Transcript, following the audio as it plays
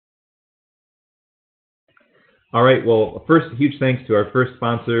All right, well, first, huge thanks to our first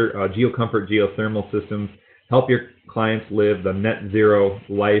sponsor, GeoComfort Geothermal Systems. Help your clients live the net zero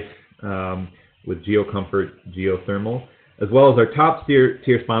life with GeoComfort Geothermal, as well as our top tier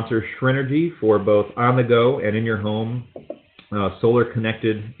sponsor, Shrinergy, for both on-the-go and in your home,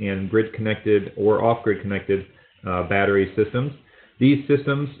 solar-connected and grid-connected or off-grid connected battery systems. These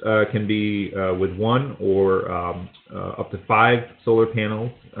systems can be with one or up to 5 solar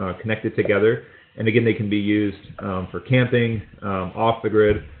panels connected together. And again, they can be used for camping, off the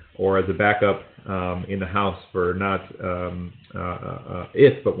grid, or as a backup in the house for not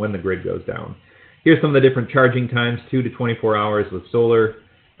if, but when the grid goes down. Here's some of the different charging times: 2 to 24 hours with solar,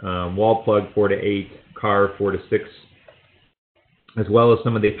 wall plug 4 to 8, car 4 to 6, as well as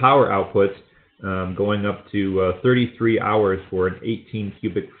some of the power outputs going up to 33 hours for an 18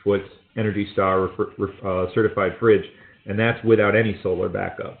 cubic foot Energy Star certified fridge, and that's without any solar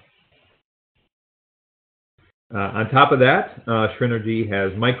backup. On top of that, Shrinergy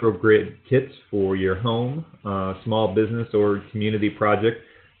has microgrid kits for your home, small business, or community project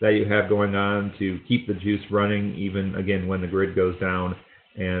that you have going on to keep the juice running, even again when the grid goes down,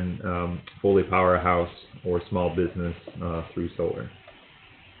 and fully power a house or small business through solar.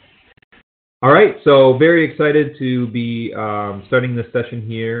 All right, so very excited to be starting this session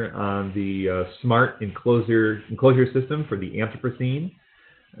here on the Smart Enclosure System for the Anthropocene.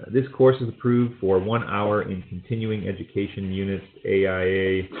 This course is approved for 1 hour in continuing education units,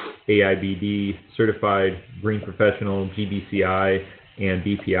 AIA, AIBD, Certified Green Professional, GBCI, and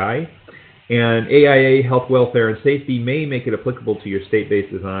BPI. And AIA, Health, Welfare, and Safety, may make it applicable to your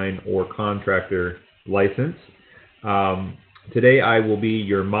state-based design or contractor license. Today I will be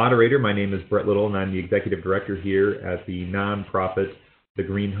your moderator. My name is Brett Little, and I'm the Executive Director here at the nonprofit, the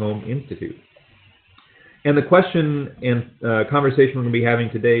Green Home Institute. And the question and conversation we're going to be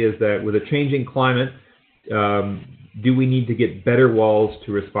having today is that with a changing climate, do we need to get better walls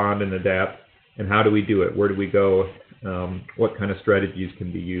to respond and adapt? And how do we do it? Where do we go? What kind of strategies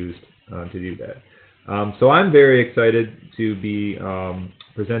can be used to do that? So I'm very excited to be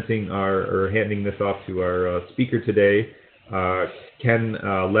presenting or handing this off to our speaker today, Ken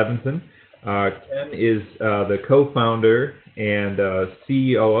Levinson. Ken is the co-founder and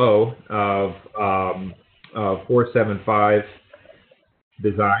COO of 475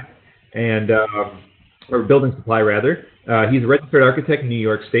 Design and or Building Supply rather. He's a registered architect in New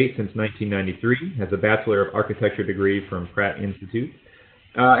York State since 1993. Has a Bachelor of Architecture degree from Pratt Institute,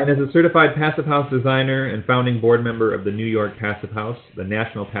 and is a certified Passive House designer and founding board member of the New York Passive House, the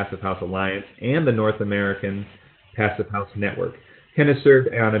National Passive House Alliance, and the North American Passive House Network. Ken has served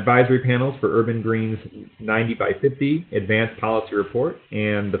on advisory panels for Urban Green's 90 by 50 Advanced Policy Report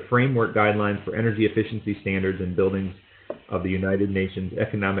and the Framework Guidelines for Energy Efficiency Standards in Buildings of the United Nations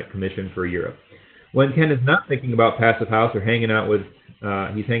Economic Commission for Europe. When Ken is not thinking about Passive House or hanging out with,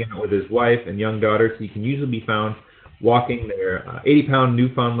 he's hanging out with his wife and young daughters, he can usually be found walking their 80-pound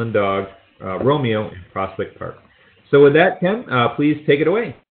Newfoundland dog, Romeo, in Prospect Park. So with that, Ken, please take it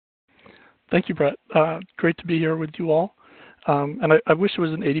away. Thank you, Brett. Great to be here with you all. And I wish it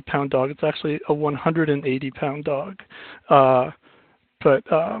was an 80-pound dog. It's actually a 180-pound dog. But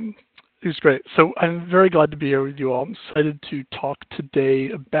it was great. So I'm very glad to be here with you all. I'm excited to talk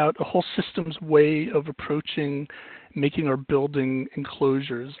today about a whole systems way of approaching making our building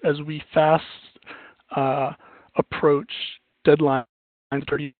enclosures as we fast approach deadline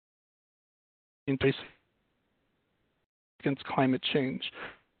 30 in face against climate change.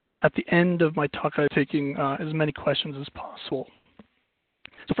 At the end of my talk, I'm taking as many questions as possible.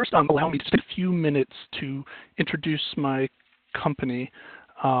 So first, allow me to take a few minutes to introduce my company.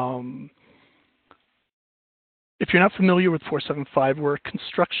 If you're not familiar with 475, we're a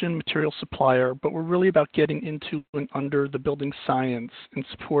construction material supplier, but we're really about getting into and under the building science in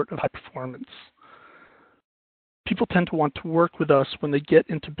support of high performance. People tend to want to work with us when they get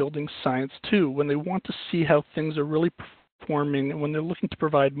into building science too, when they want to see how things are really performing and when they're looking to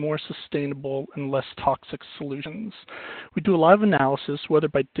provide more sustainable and less toxic solutions. We do a lot of analysis, whether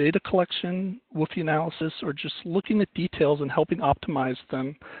by data collection, WFI analysis, or just looking at details and helping optimize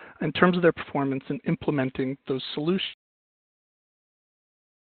them in terms of their performance and implementing those solutions.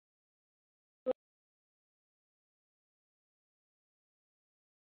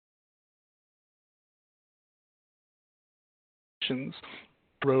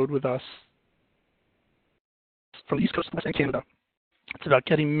 Road with us from the East Coast to Canada. It's about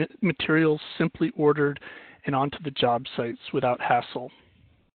getting materials simply ordered and onto the job sites without hassle.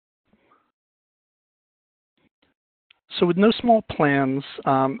 So with no small plans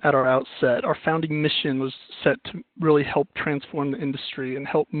at our outset, our founding mission was set to really help transform the industry and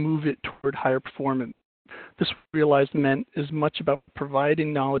help move it toward higher performance. This we realized meant as much about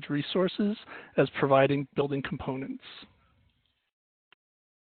providing knowledge resources as providing building components.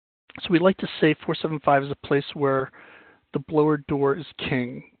 So we like to say 475 is a place where the blower door is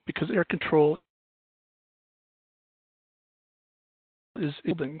king, because air control is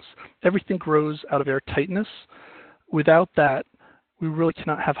buildings. Everything grows out of air tightness. Without that, we really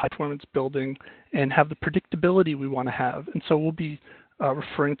cannot have high performance building and have the predictability we want to have. And so we'll be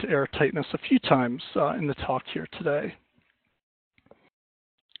referring to air tightness a few times in the talk here today.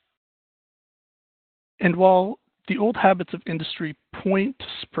 And while the old habits of industry point to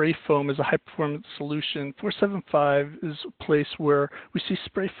spray foam as a high-performance solution, 475 is a place where we see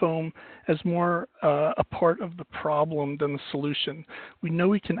spray foam as more a part of the problem than the solution. We know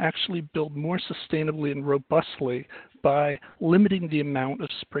we can actually build more sustainably and robustly by limiting the amount of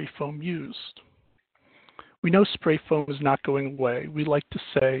spray foam used. We know spray foam is not going away. We like to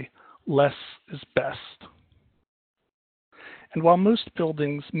say less is best. And while most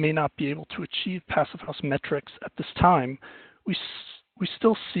buildings may not be able to achieve Passive House metrics at this time, we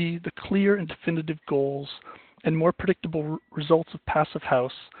still see the clear and definitive goals and more predictable results of Passive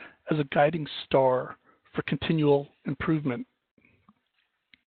House as a guiding star for continual improvement.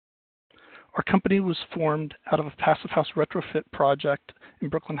 Our company was formed out of a Passive House retrofit project in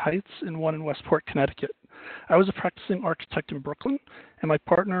Brooklyn Heights and one in Westport, Connecticut. I was a practicing architect in Brooklyn, and my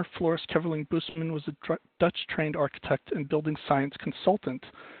partner, Floris Keverling-Boosman, was a Dutch-trained architect and building science consultant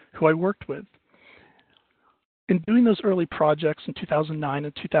who I worked with. In doing those early projects in 2009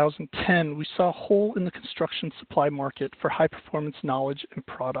 and 2010, we saw a hole in the construction supply market for high-performance knowledge and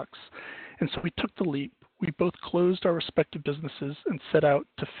products, and so we took the leap. We both closed our respective businesses and set out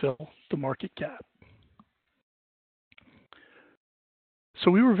to fill the market gap. So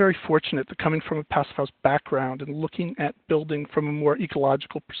we were very fortunate that coming from a Passive House background and looking at building from a more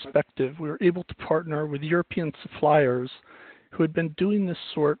ecological perspective, we were able to partner with European suppliers who had been doing this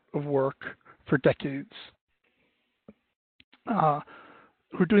sort of work for decades.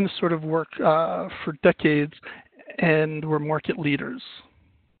 And were market leaders.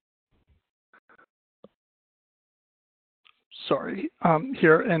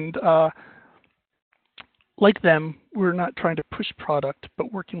 Like them, we're not trying to push product,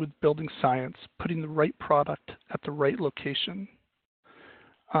 but working with building science, putting the right product at the right location.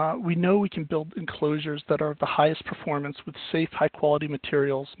 We know we can build enclosures that are of the highest performance with safe, high-quality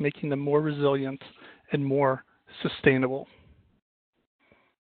materials, making them more resilient and more sustainable.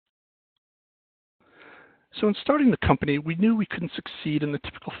 So in starting the company, we knew we couldn't succeed in the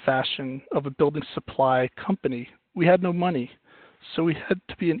typical fashion of a building supply company. We had no money, so we had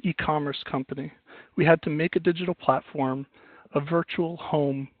to be an e-commerce company. We had to make a digital platform, a virtual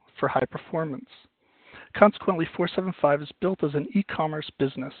home for high performance. Consequently, 475 is built as an e-commerce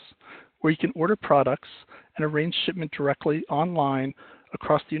business where you can order products and arrange shipment directly online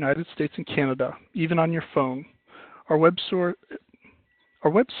across the United States and Canada, even on your phone. Our website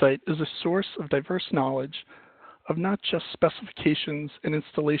is a source of diverse knowledge of not just specifications and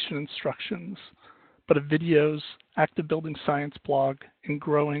installation instructions, but of videos, active building science blog, and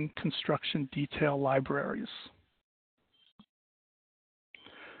growing construction detail libraries.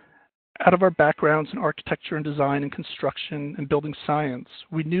 Out of our backgrounds in architecture and design and construction and building science,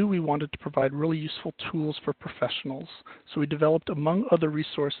 we knew we wanted to provide really useful tools for professionals. So we developed, among other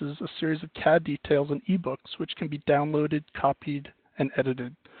resources, a series of CAD details and ebooks which can be downloaded, copied, and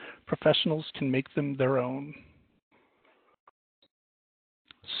edited. Professionals can make them their own.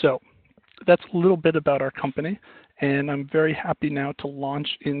 So that's a little bit about our company, and I'm very happy now to launch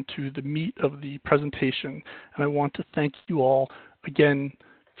into the meat of the presentation. And I want to thank you all again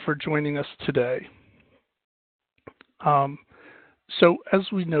for joining us today. So as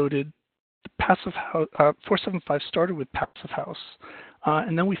we noted, Passive House, 475 started with Passive House,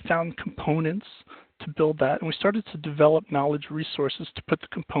 and then we found components to build that, and we started to develop knowledge resources to put the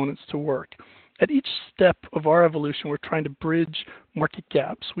components to work. At each step of our evolution, we're trying to bridge market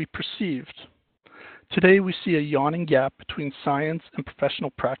gaps we perceived. Today, we see a yawning gap between science and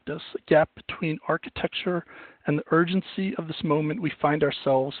professional practice, a gap between architecture and the urgency of this moment we find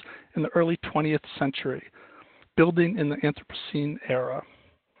ourselves in the early 20th century, building in the Anthropocene era.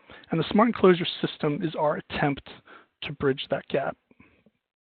 And the Smart Enclosure System is our attempt to bridge that gap.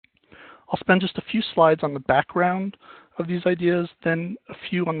 I'll spend just a few slides on the background of these ideas, then a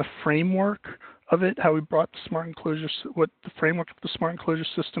few on the framework of it, how we brought the Smart Enclosure, what the framework of the Smart Enclosure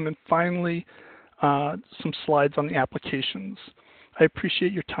System, and finally some slides on the applications. I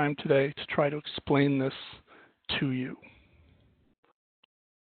appreciate your time today to try to explain this to you.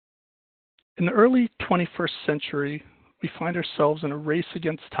 In the early 21st century, we find ourselves in a race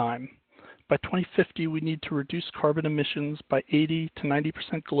against time. By 2050, we need to reduce carbon emissions by 80 to 90%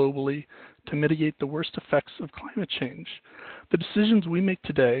 globally to mitigate the worst effects of climate change. The decisions we make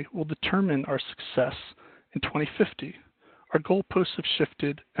today will determine our success in 2050. Our goalposts have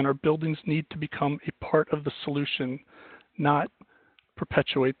shifted, and our buildings need to become a part of the solution, not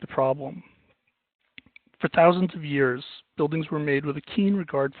perpetuate the problem. For thousands of years, buildings were made with a keen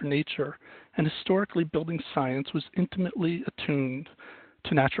regard for nature, and historically building science was intimately attuned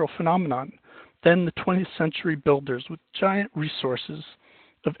to natural phenomenon. Then the 20th century builders, with giant resources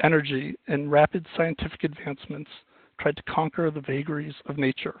of energy and rapid scientific advancements, tried to conquer the vagaries of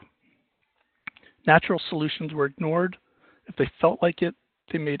nature. Natural solutions were ignored. If they felt like it,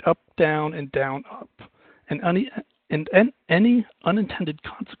 they made up, down, and down, up. And any unintended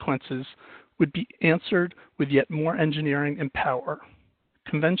consequences would be answered with yet more engineering and power.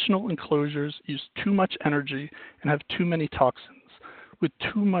 Conventional enclosures use too much energy and have too many toxins, with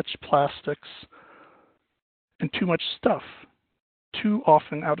too much plastics and too much stuff, too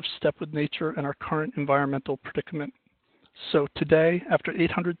often out of step with nature and our current environmental predicament. So today, after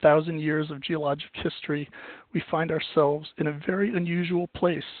 800,000 years of geologic history, we find ourselves in a very unusual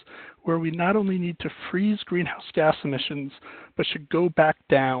place where we not only need to freeze greenhouse gas emissions, but should go back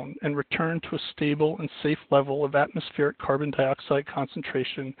down and return to a stable and safe level of atmospheric carbon dioxide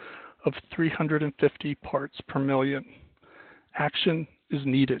concentration of 350 parts per million. Action is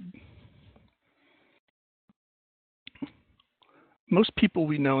needed. Most people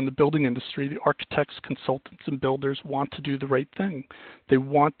we know in the building industry, the architects, consultants, and builders, want to do the right thing. They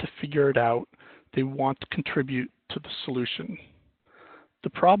want to figure it out. They want to contribute to the solution. The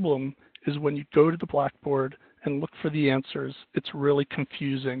problem is when you go to the blackboard and look for the answers, it's really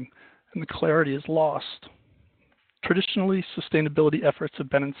confusing and the clarity is lost. Traditionally, sustainability efforts have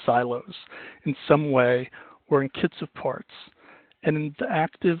been in silos in some way or in kits of parts. And in the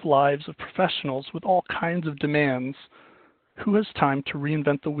active lives of professionals with all kinds of demands, who has time to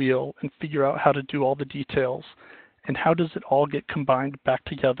reinvent the wheel and figure out how to do all the details? And how does it all get combined back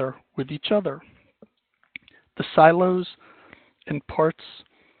together with each other? The silos and parts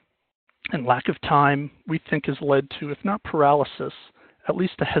and lack of time, we think, has led to, if not paralysis, at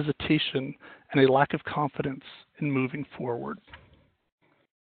least a hesitation and a lack of confidence in moving forward.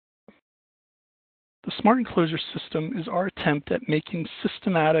 The Smart Enclosure System is our attempt at making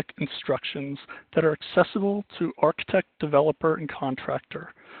systematic instructions that are accessible to architect, developer, and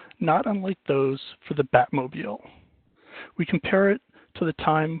contractor, not unlike those for the Batmobile. We compare it to the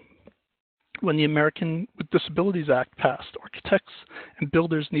time when the American with Disabilities Act passed. Architects and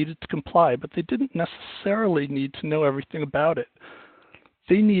builders needed to comply, but they didn't necessarily need to know everything about it.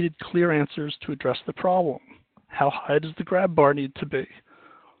 They needed clear answers to address the problem. How high does the grab bar need to be?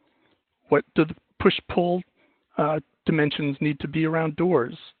 What do the push-pull dimensions need to be around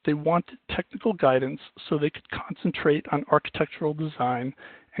doors? They wanted technical guidance so they could concentrate on architectural design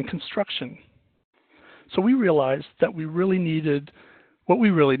and construction. So we realized that what we really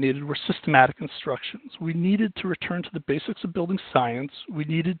needed were systematic instructions. We needed to return to the basics of building science. We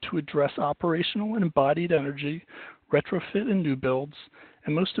needed to address operational and embodied energy, retrofit and new builds,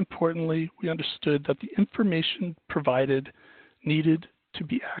 and most importantly, we understood that the information provided needed to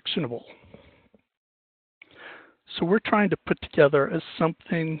be actionable. So we're trying to put together as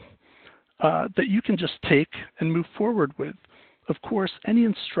something that you can just take and move forward with. Of course, any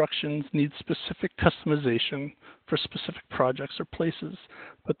instructions need specific customization for specific projects or places,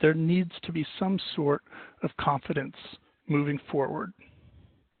 but there needs to be some sort of confidence moving forward.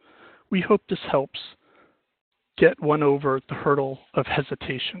 We hope this helps get one over the hurdle of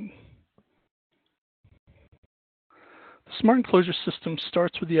hesitation. The Smart Enclosure System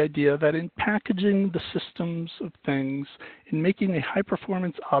starts with the idea that in packaging the systems of things, in making a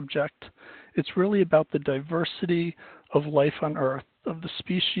high-performance object, it's really about the diversity of life on Earth, of the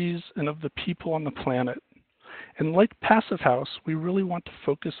species, and of the people on the planet. And like Passive House, we really want to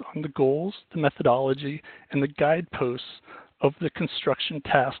focus on the goals, the methodology, and the guideposts of the construction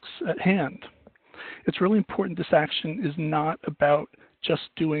tasks at hand. It's really important this action is not about just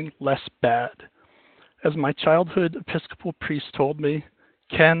doing less bad. As my childhood Episcopal priest told me,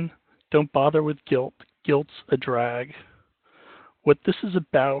 Ken, don't bother with guilt. Guilt's a drag. What this is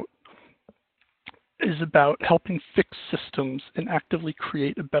about helping fix systems and actively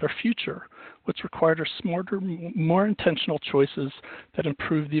create a better future. What's required are smarter, more intentional choices that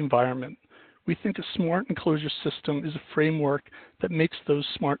improve the environment. We think a smart enclosure system is a framework that makes those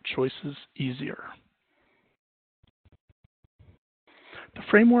smart choices easier. The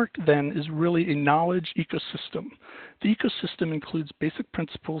framework then is really a knowledge ecosystem. The ecosystem includes basic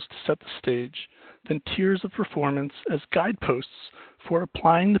principles to set the stage, then tiers of performance as guideposts for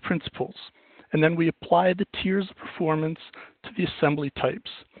applying the principles, and then we apply the tiers of performance to the assembly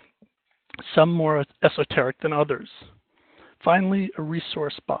types, some more esoteric than others. Finally, a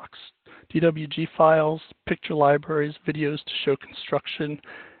resource box, DWG files, picture libraries, videos to show construction,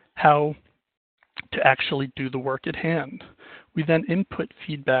 how to actually do the work at hand. We then input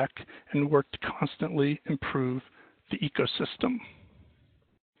feedback and work to constantly improve the ecosystem.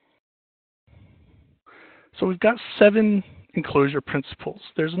 So we've got 7 enclosure principles.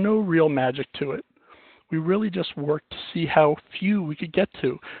 There's no real magic to it. We really just worked to see how few we could get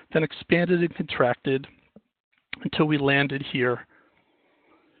to, then expanded and contracted until we landed here.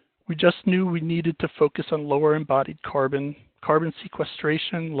 We just knew we needed to focus on lower embodied carbon, carbon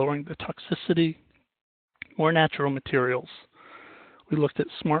sequestration, lowering the toxicity, more natural materials. We looked at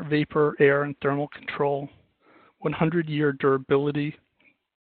smart vapor, air, and thermal control, 100-year durability,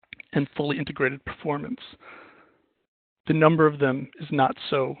 and fully integrated performance. The number of them is not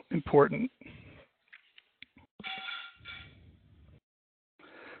so important.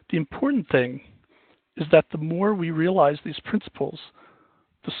 The important thing is that the more we realize these principles,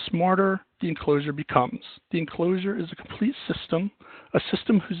 the smarter the enclosure becomes. The enclosure is a complete system, a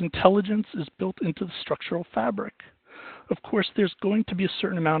system whose intelligence is built into the structural fabric. Of course, there's going to be a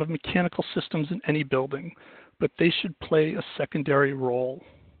certain amount of mechanical systems in any building, but they should play a secondary role.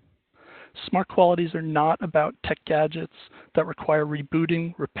 Smart qualities are not about tech gadgets that require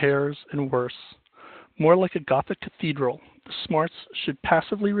rebooting, repairs, and worse. More like a Gothic cathedral, the smarts should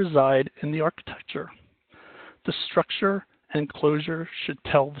passively reside in the architecture. The structure and enclosure should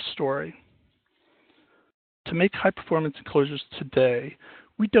tell the story. To make high-performance enclosures today,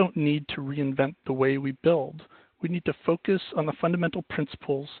 we don't need to reinvent the way we build. We need to focus on the fundamental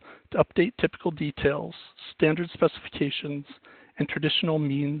principles to update typical details, standard specifications, and traditional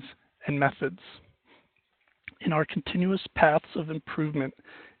means and methods. In our continuous paths of improvement,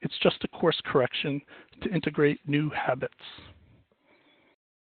 it's just a course correction to integrate new habits.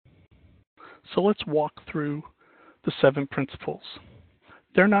 So let's walk through the 7 principles.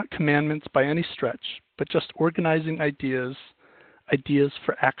 They're not commandments by any stretch, but just organizing ideas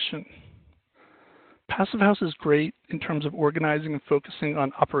for action. Passive House is great in terms of organizing and focusing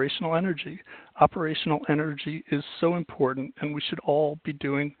on operational energy. Operational energy is so important, and we should all be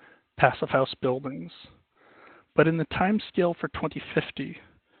doing Passive House buildings. But in the time scale for 2050,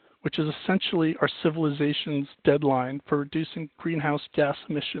 which is essentially our civilization's deadline for reducing greenhouse gas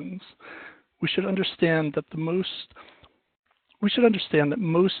emissions, we should understand that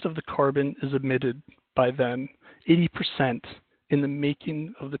most of the carbon is emitted by then, 80% in the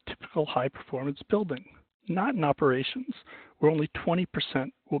making of the typical high-performance building, not in operations, where only 20%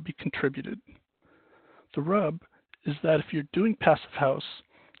 will be contributed. The rub is that if you're doing Passive House,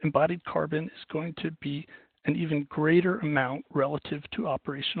 embodied carbon is going to be an even greater amount relative to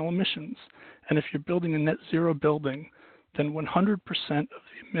operational emissions. And if you're building a net zero building, then 100% of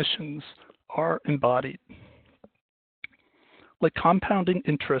the emissions are embodied. Like compounding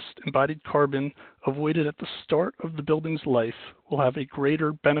interest, embodied carbon avoided at the start of the building's life will have a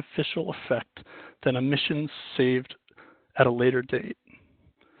greater beneficial effect than emissions saved at a later date.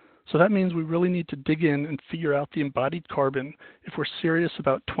 So that means we really need to dig in and figure out the embodied carbon if we're serious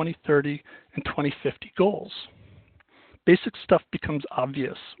about 2030 and 2050 goals. Basic stuff becomes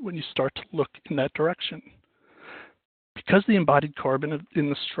obvious when you start to look in that direction. Because the embodied carbon in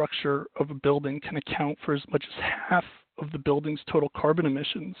the structure of a building can account for as much as half of the building's total carbon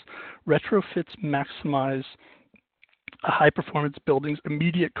emissions, retrofits maximize a high-performance building's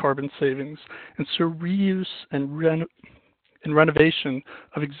immediate carbon savings, and so reuse and renovation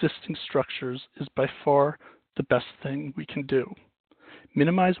of existing structures is by far the best thing we can do.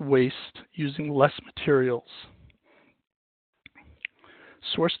 Minimize waste using less materials.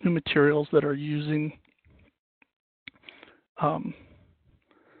 Source new materials that are using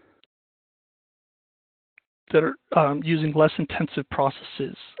using less intensive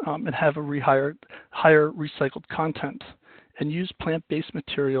processes and have a higher recycled content, and use plant-based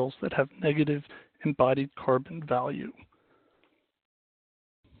materials that have negative embodied carbon value.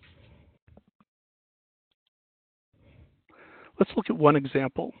 Let's look at one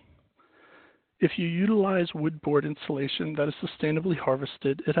example. If you utilize wood board insulation that is sustainably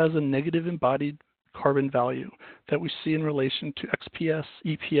harvested, it has a negative embodied carbon value that we see in relation to XPS,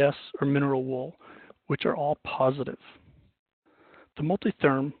 EPS, or mineral wool, which are all positive. The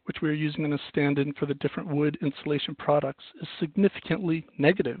multi-therm, which we are using in a stand-in for the different wood insulation products, is significantly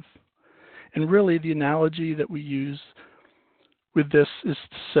negative. And really, the analogy that we use with this is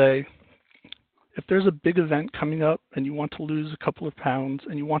to say, if there's a big event coming up and you want to lose a couple of pounds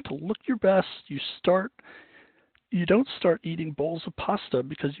and you want to look your best, you don't start eating bowls of pasta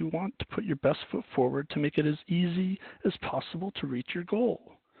because you want to put your best foot forward to make it as easy as possible to reach your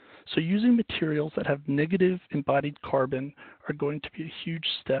goal. So using materials that have negative embodied carbon are going to be a huge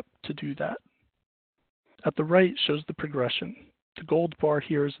step to do that. At the right shows the progression. The gold bar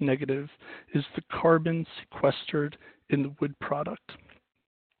here is negative, is the carbon sequestered in the wood product.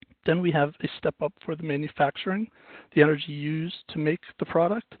 Then we have a step up for the manufacturing, the energy used to make the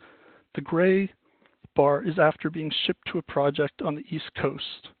product. The gray bar is after being shipped to a project on the East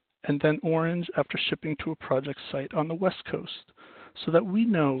Coast, and then orange after shipping to a project site on the West Coast, so that we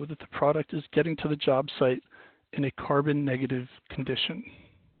know that the product is getting to the job site in a carbon negative condition.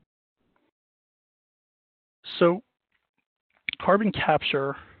 So carbon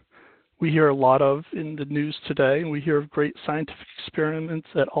capture, we hear a lot of in the news today, and we hear of great scientific experiments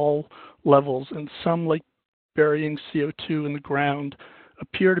at all levels, and some, like burying CO2 in the ground,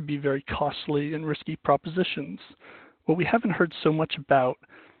 appear to be very costly and risky propositions. What we haven't heard so much about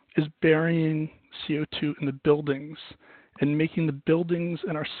is burying CO2 in the buildings and making the buildings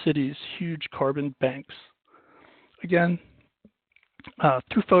in our cities huge carbon banks. Again,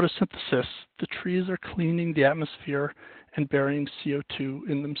 through photosynthesis, the trees are cleaning the atmosphere and burying CO2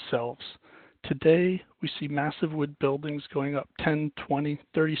 in themselves. Today, we see massive wood buildings going up 10, 20,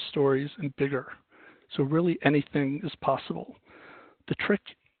 30 stories and bigger. So really anything is possible. The trick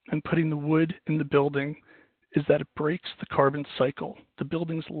in putting the wood in the building is that it breaks the carbon cycle. The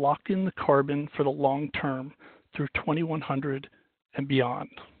buildings lock in the carbon for the long term through 2100 and beyond.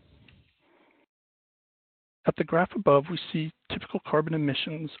 At the graph above, we see typical carbon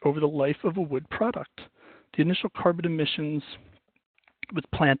emissions over the life of a wood product. The initial carbon emissions with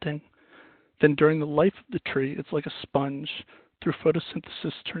planting, then during the life of the tree, it's like a sponge through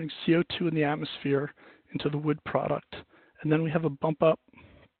photosynthesis, turning CO2 in the atmosphere into the wood product. And then we have a bump up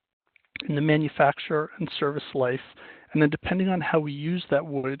in the manufacture and service life. And then depending on how we use that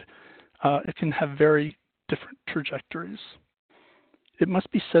wood, it can have very different trajectories. It must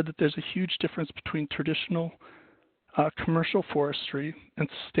be said that there's a huge difference between traditional commercial forestry and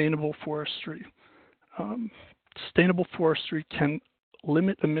sustainable forestry. Sustainable forestry can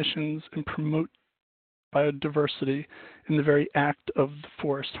limit emissions and promote biodiversity in the very act of the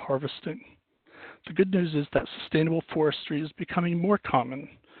forest harvesting. The good news is that sustainable forestry is becoming more common,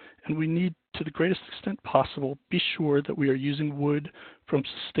 and we need, to the greatest extent possible, be sure that we are using wood from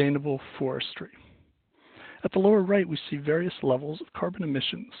sustainable forestry. At the lower right, we see various levels of carbon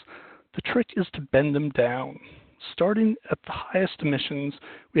emissions. The trick is to bend them down. Starting at the highest emissions,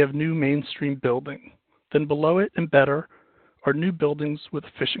 we have new mainstream building. Then below it and better are new buildings with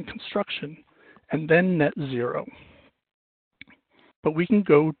efficient construction, and then net zero. But we can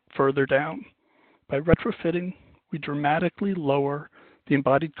go further down. By retrofitting, we dramatically lower the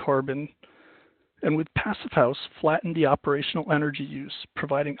embodied carbon, and with Passive House, flatten the operational energy use,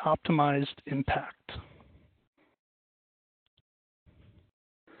 providing optimized impact.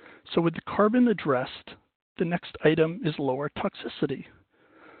 So with the carbon addressed, the next item is lower toxicity.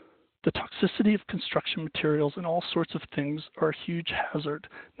 The toxicity of construction materials and all sorts of things are a huge hazard,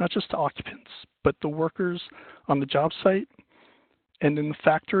 not just to occupants, but the workers on the job site and in the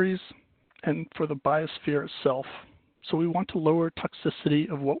factories and for the biosphere itself. So we want to lower toxicity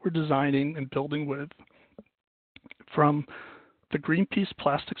of what we're designing and building with. From the Greenpeace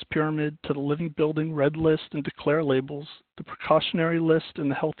Plastics Pyramid to the Living Building Red List and Declare labels, the Precautionary List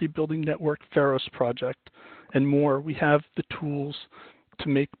and the Healthy Building Network Pharos Project, and more, we have the tools to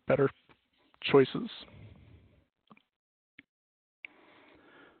make better choices.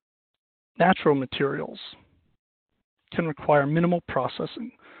 Natural materials can require minimal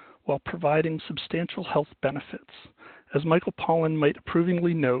processing while providing substantial health benefits. As Michael Pollan might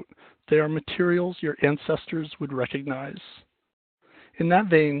approvingly note, they are materials your ancestors would recognize. In that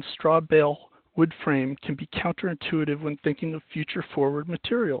vein, straw bale wood frame can be counterintuitive when thinking of future forward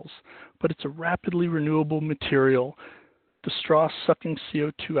materials, but it's a rapidly renewable material, the straw sucking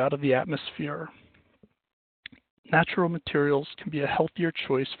CO2 out of the atmosphere. Natural materials can be a healthier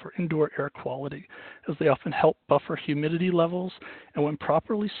choice for indoor air quality, as they often help buffer humidity levels and, when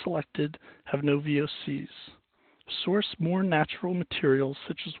properly selected, have no VOCs. Source more natural materials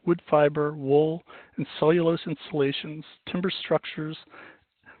such as wood fiber, wool, and cellulose insulations, timber structures,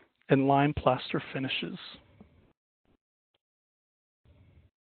 and lime plaster finishes.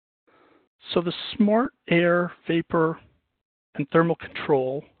 So the smart air, vapor, and thermal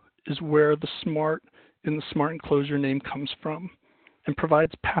control is where the smart in the Smart Enclosure name comes from, and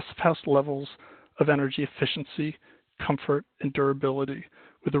provides Passive House levels of energy efficiency, comfort, and durability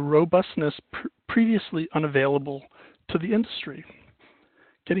with a robustness previously unavailable to the industry.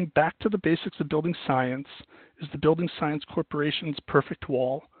 Getting back to the basics of building science is the Building Science Corporation's perfect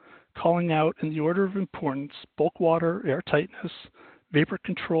wall, calling out in the order of importance bulk water, air tightness, vapor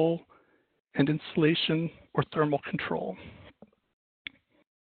control, and insulation or thermal control.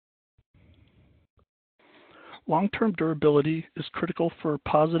 Long-term durability is critical for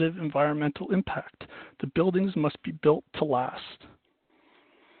positive environmental impact. The buildings must be built to last.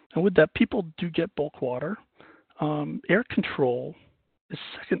 And with that, people do get bulk water. Air control is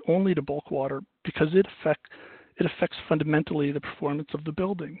second only to bulk water because it affects fundamentally the performance of the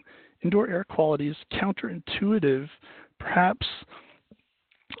building. Indoor air quality is counterintuitive. Perhaps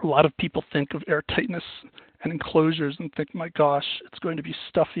a lot of people think of air tightness and enclosures and think, my gosh, it's going to be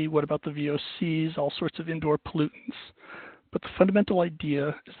stuffy. What about the VOCs, all sorts of indoor pollutants? But the fundamental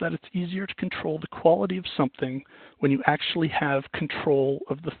idea is that it's easier to control the quality of something when you actually have control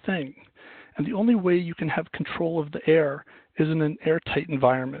of the thing. And the only way you can have control of the air is in an airtight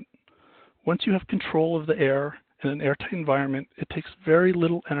environment. Once you have control of the air in an airtight environment, it takes very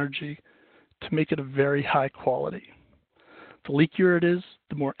little energy to make it a very high quality. The leakier it is,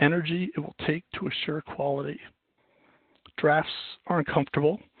 the more energy it will take to assure quality. Drafts are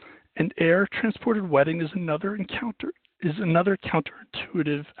uncomfortable, and air transported wetting is another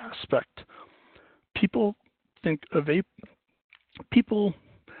counterintuitive aspect. People think of vapor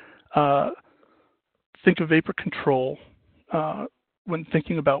control when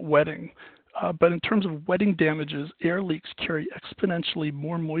thinking about wetting, but in terms of wetting damages, air leaks carry exponentially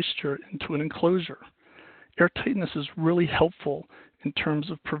more moisture into an enclosure. Air tightness is really helpful in terms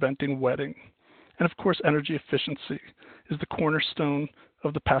of preventing wetting. And of course, energy efficiency is the cornerstone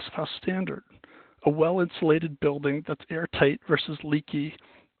of the Passive House standard. A well-insulated building that's airtight versus leaky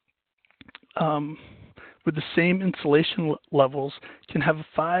with the same insulation levels can have a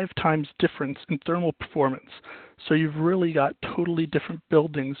 5 times difference in thermal performance. So you've really got totally different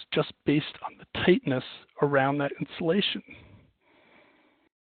buildings just based on the tightness around that insulation.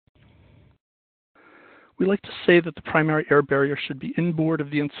 We like to say that the primary air barrier should be inboard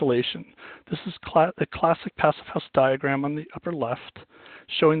of the insulation. This is a classic Passive House diagram on the upper left,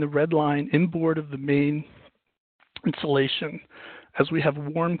 showing the red line inboard of the main insulation as we have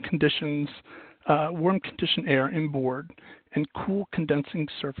warm conditioned air inboard and cool condensing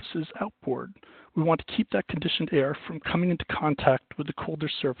surfaces outboard. We want to keep that conditioned air from coming into contact with the colder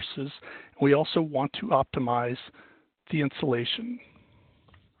surfaces, and we also want to optimize the insulation.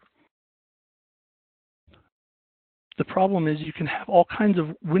 The problem is you can have all kinds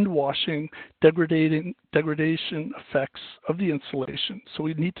of wind washing, degradation effects of the insulation, so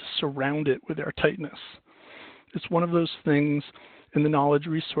we need to surround it with air tightness. It's one of those things in the knowledge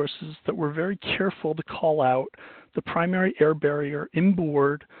resources that we're very careful to call out the primary air barrier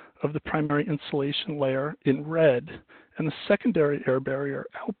inboard of the primary insulation layer in red and the secondary air barrier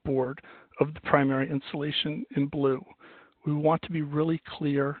outboard of the primary insulation in blue. We want to be really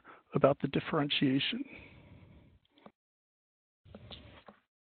clear about the differentiation.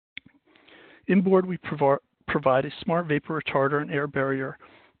 Inboard, we provide a smart vapor retarder and air barrier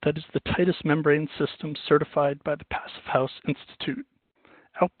that is the tightest membrane system certified by the Passive House Institute.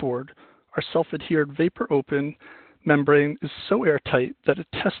 Outboard, our self-adhered vapor open membrane is so airtight that it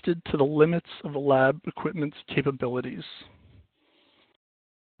tested to the limits of the lab equipment's capabilities.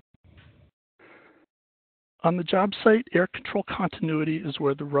 On the job site, air control continuity is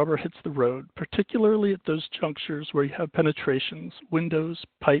where the rubber hits the road, particularly at those junctures where you have penetrations, windows,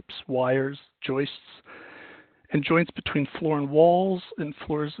 pipes, wires, joists, and joints between floor and walls, and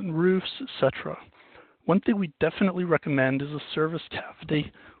floors and roofs, etc. One thing we definitely recommend is a service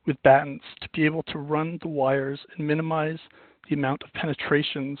cavity with battens to be able to run the wires and minimize the amount of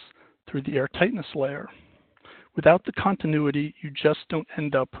penetrations through the air tightness layer. Without the continuity, you just don't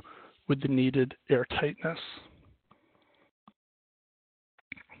end up with the needed air tightness.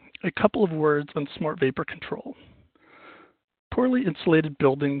 A couple of words on smart vapor control. Poorly insulated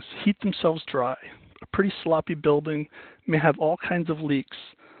buildings heat themselves dry. A pretty sloppy building may have all kinds of leaks,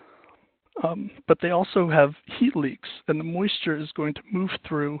 but they also have heat leaks, and the moisture is going to move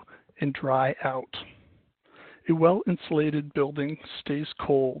through and dry out. A well-insulated building stays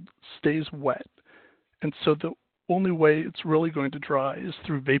cold, stays wet, and so the only way it's really going to dry is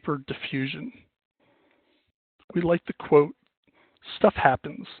through vapor diffusion. We like the quote, "Stuff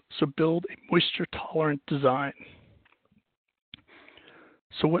happens, so build a moisture-tolerant design."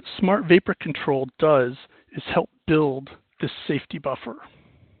 So what smart vapor control does is help build this safety buffer.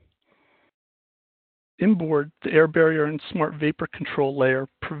 Inboard, the air barrier and smart vapor control layer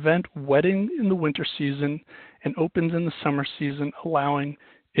prevent wetting in the winter season and opens in the summer season, allowing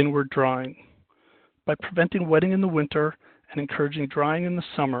inward drying. By preventing wetting in the winter and encouraging drying in the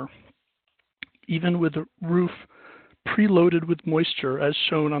summer, even with a roof preloaded with moisture, as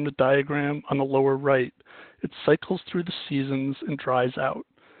shown on the diagram on the lower right, it cycles through the seasons and dries out,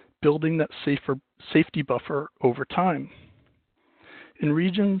 building that safety buffer over time. In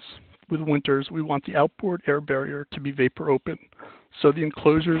regions with winters, we want the outboard air barrier to be vapor open, so the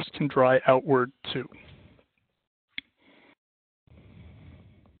enclosures can dry outward too.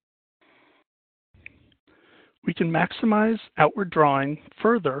 We can maximize outward drying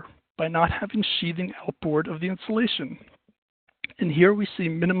further by not having sheathing outboard of the insulation. And here we see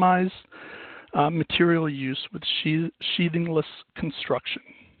minimized material use with sheathingless construction.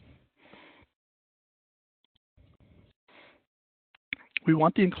 We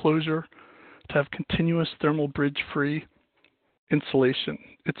want the enclosure to have continuous thermal bridge-free insulation.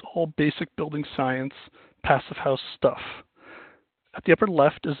 It's all basic building science, passive house stuff. At the upper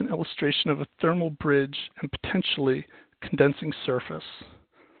left is an illustration of a thermal bridge and potentially condensing surface.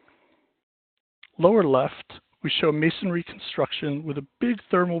 Lower left, we show masonry construction with a big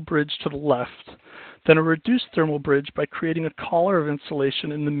thermal bridge to the left, then a reduced thermal bridge by creating a collar of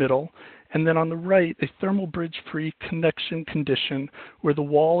insulation in the middle, and then on the right, a thermal bridge-free connection condition where the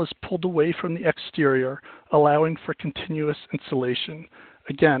wall is pulled away from the exterior, allowing for continuous insulation.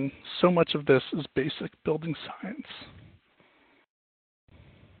 Again, so much of this is basic building science.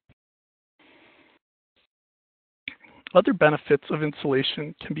 Other benefits of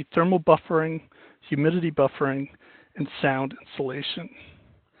insulation can be thermal buffering, humidity buffering, and sound insulation.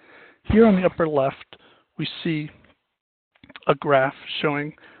 Here on the upper left, we see a graph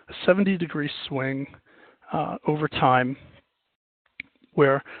showing a 70-degree swing over time,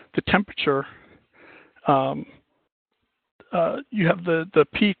 where the temperature, you have the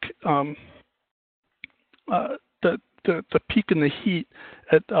peak, the peak in the heat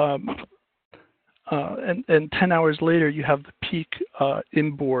at and 10 hours later, you have the peak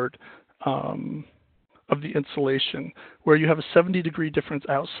inboard of the insulation, where you have a 70-degree difference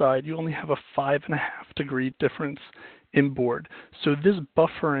outside. You only have a 5.5-degree difference inboard. So this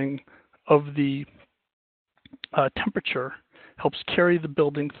buffering of the temperature helps carry the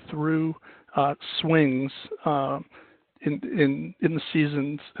building through swings in the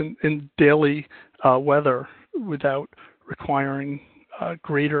seasons, in daily weather, without requiring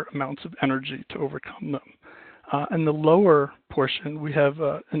greater amounts of energy to overcome them. In the lower portion, we have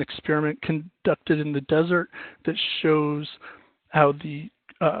an experiment conducted in the desert that shows how the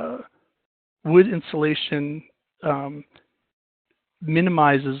wood insulation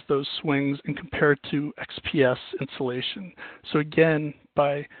minimizes those swings and compared to XPS insulation. So again,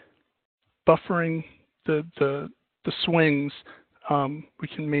 by buffering the swings, we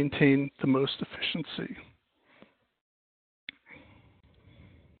can maintain the most efficiency.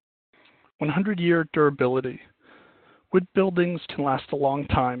 100-year durability. Wood buildings can last a long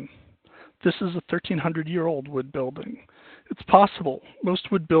time. This is a 1,300-year-old wood building. It's possible.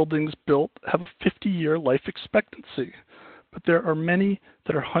 Most wood buildings built have a 50-year life expectancy, but there are many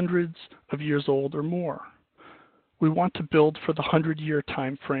that are hundreds of years old or more. We want to build for the 100-year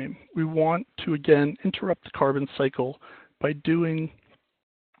time frame. We want to, again, interrupt the carbon cycle by doing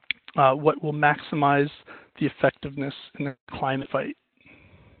what will maximize the effectiveness in the climate fight.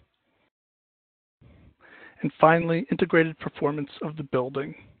 And finally, integrated performance of the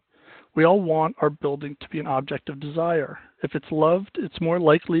building. We all want our building to be an object of desire. If it's loved, it's more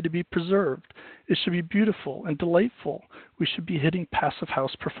likely to be preserved. It should be beautiful and delightful. We should be hitting passive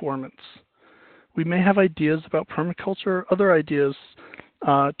house performance. We may have ideas about permaculture, other ideas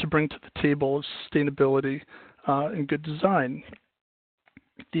to bring to the table of sustainability and good design.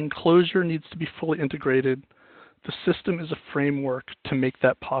 The enclosure needs to be fully integrated. The system is a framework to make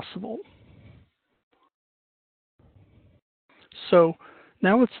that possible. So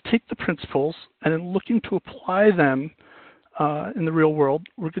now let's take the principles, and in looking to apply them in the real world,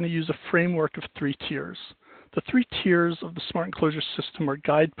 we're going to use a framework of 3 tiers. The 3 tiers of the Smart Enclosure System are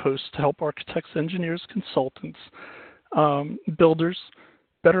guideposts to help architects, engineers, consultants, builders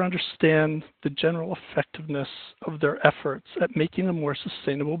better understand the general effectiveness of their efforts at making a more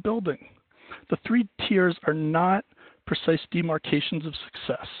sustainable building. The 3 tiers are not precise demarcations of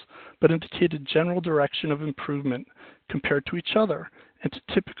success, but indicate a general direction of improvement compared to each other and to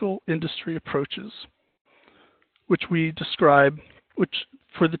typical industry approaches, which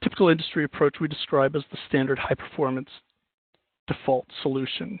for the typical industry approach we describe as the standard high performance default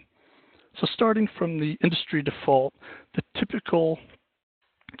solution. So starting from the industry default, the typical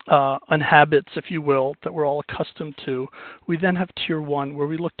and habits, if you will, that we're all accustomed to. We then have Tier 1, where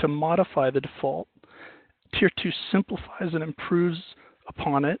we look to modify the default. Tier 2 simplifies and improves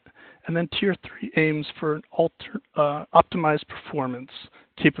upon it. And then Tier 3 aims for an optimized performance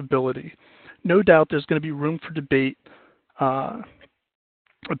capability. No doubt there's going to be room for debate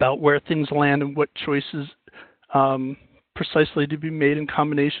about where things land and what choices precisely to be made in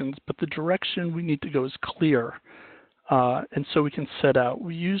combinations, but the direction we need to go is clear. And so we can set out.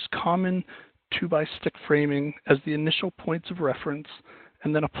 We use common 2x stick framing as the initial points of reference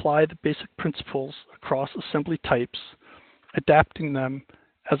and then apply the basic principles across assembly types, adapting them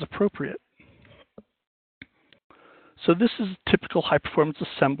as appropriate. So this is a typical high-performance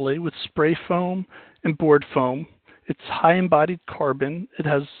assembly with spray foam and board foam. It's high embodied carbon. It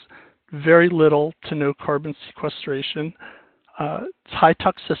has very little to no carbon sequestration. It's high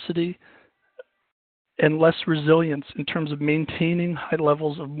toxicity and less resilience in terms of maintaining high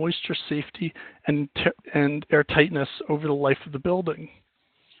levels of moisture safety and airtightness over the life of the building.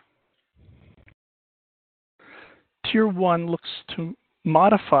 Tier 1 looks to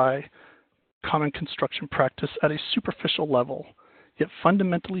modify common construction practice at a superficial level, yet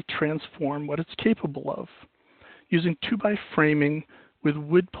fundamentally transform what it's capable of. Using 2x framing with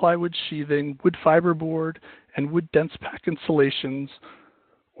wood plywood sheathing, wood fiberboard, and wood dense pack insulations,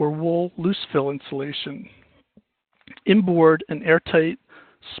 or wool loose fill insulation. Inboard an airtight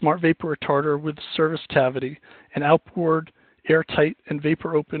smart vapor retarder with service cavity, and outboard airtight and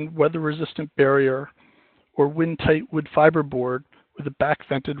vapor open weather resistant barrier, or wind tight wood fiberboard with a back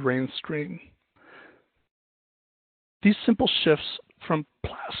vented rain screen. These simple shifts from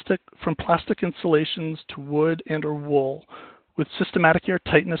plastic insulations to wood and or wool with systematic air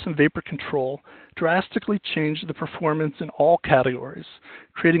tightness and vapor control drastically change the performance in all categories,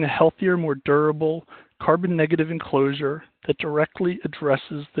 creating a healthier, more durable, carbon negative enclosure that directly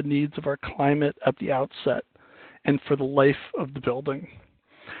addresses the needs of our climate at the outset and for the life of the building.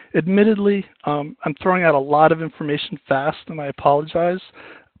 Admittedly, I'm throwing out a lot of information fast, and I apologize.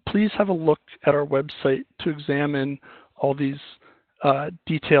 Please have a look at our website to examine all these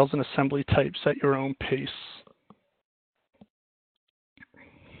details and assembly types at your own pace.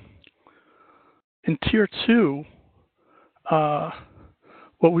 In Tier 2,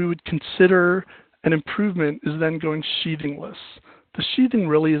 what we would consider an improvement is then going sheathingless. The sheathing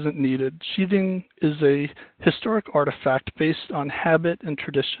really isn't needed. Sheathing is a historic artifact based on habit and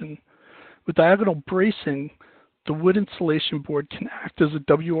tradition. With diagonal bracing, the wood insulation board can act as a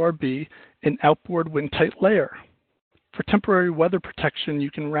WRB, an outboard wind-tight layer. For temporary weather protection,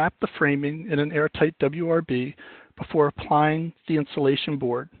 you can wrap the framing in an airtight WRB before applying the insulation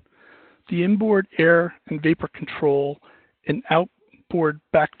board. The inboard air and vapor control and outboard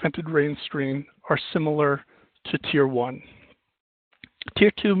back-vented rain screen are similar to Tier 1.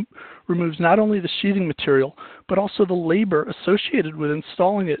 Tier 2 removes not only the sheathing material, but also the labor associated with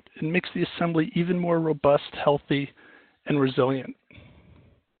installing it and makes the assembly even more robust, healthy, and resilient.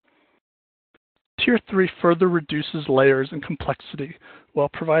 Tier 3 further reduces layers and complexity while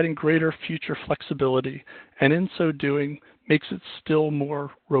providing greater future flexibility, and in so doing, makes it still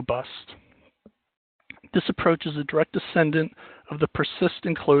more robust. This approach is a direct descendant of the PERSIST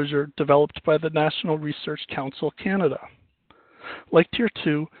enclosure developed by the National Research Council Canada. Like Tier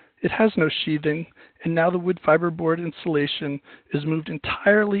 2, it has no sheathing, and now the wood fiberboard insulation is moved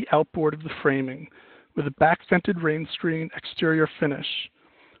entirely outboard of the framing with a back-vented rain screen exterior finish.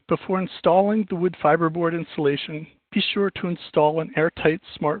 Before installing the wood fiberboard insulation, be sure to install an airtight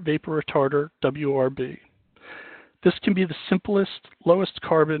smart vapor retarder WRB. This can be the simplest, lowest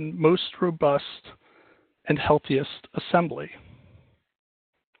carbon, most robust, and healthiest assembly.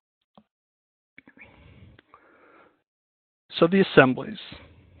 So the assemblies.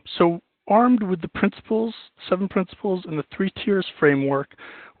 So armed with the principles, 7 principles, and the 3 tiers framework,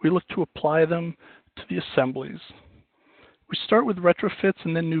 we look to apply them to the assemblies. We start with retrofits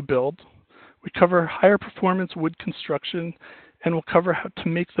and then new build. We cover higher performance wood construction, and we'll cover how to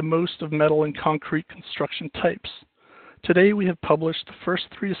make the most of metal and concrete construction types. Today we have published the first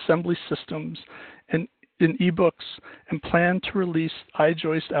 3 assembly systems in ebooks and plan to release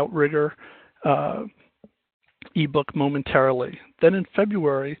iJoist Outrigger ebook momentarily. Then in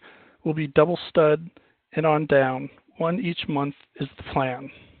February will be double stud and on down. 1 each month is the plan.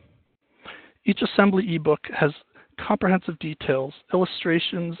 Each assembly ebook has comprehensive details,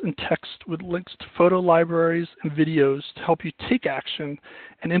 illustrations, and text with links to photo libraries and videos to help you take action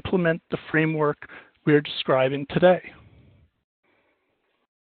and implement the framework we are describing today.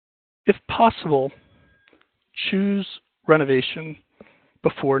 If possible, choose renovation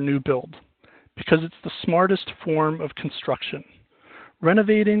before new build because it's the smartest form of construction.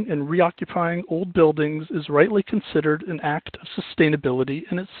 Renovating and reoccupying old buildings is rightly considered an act of sustainability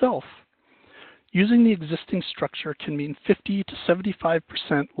in itself. Using the existing structure can mean 50 to 75%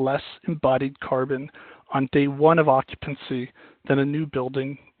 less embodied carbon on day one of occupancy than a new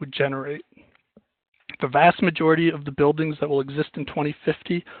building would generate. The vast majority of the buildings that will exist in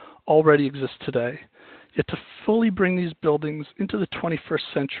 2050 already exist today. Yet to fully bring these buildings into the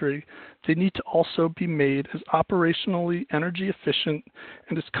 21st century, they need to also be made as operationally energy efficient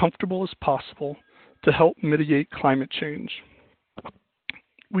and as comfortable as possible to help mitigate climate change.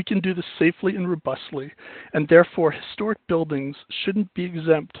 We can do this safely and robustly, and therefore historic buildings shouldn't be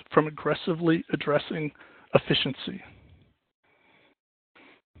exempt from aggressively addressing efficiency.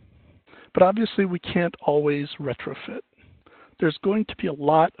 But obviously we can't always retrofit. There's going to be a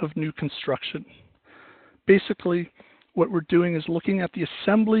lot of new construction. Basically, what we're doing is looking at the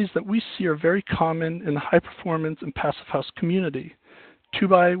assemblies that we see are very common in the high performance and passive house community: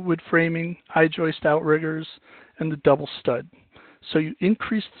 2x wood framing, I-joist outriggers, and the double stud. So you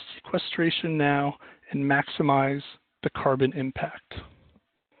increase the sequestration now and maximize the carbon impact.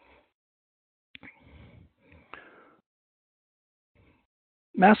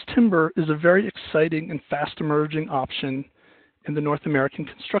 Mass timber is a very exciting and fast emerging option in the North American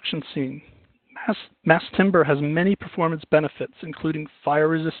construction scene. Mass timber has many performance benefits, including fire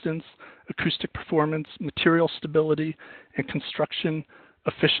resistance, acoustic performance, material stability, and construction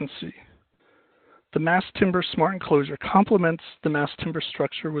efficiency. The mass timber smart enclosure complements the mass timber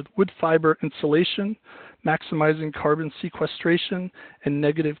structure with wood fiber insulation, maximizing carbon sequestration and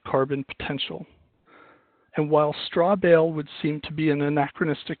negative carbon potential. And while straw bale would seem to be an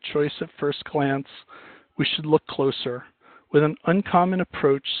anachronistic choice at first glance, we should look closer. With an uncommon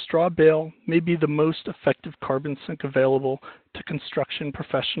approach, straw bale may be the most effective carbon sink available to construction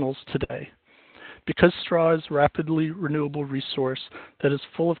professionals today. Because straw is a rapidly renewable resource that is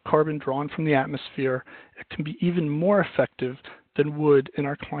full of carbon drawn from the atmosphere, it can be even more effective than wood in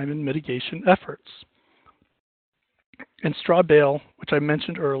our climate mitigation efforts. And straw bale, which I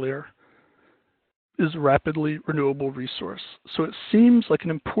mentioned earlier, is a rapidly renewable resource. So it seems like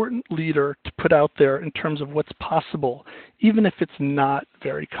an important leader to put out there in terms of what's possible, even if it's not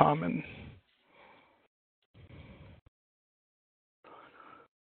very common.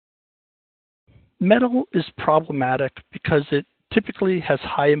 Metal is problematic because it typically has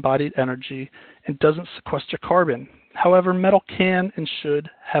high embodied energy and doesn't sequester carbon. However, metal can and should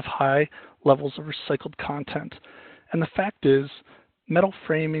have high levels of recycled content. And the fact is, metal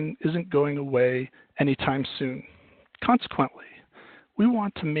framing isn't going away anytime soon. Consequently, we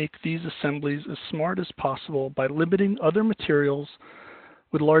want to make these assemblies as smart as possible by limiting other materials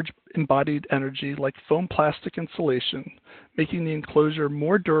with large embodied energy like foam plastic insulation, making the enclosure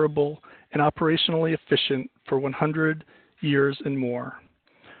more durable and operationally efficient for 100 years and more.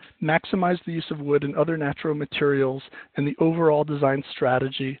 Maximize the use of wood and other natural materials and the overall design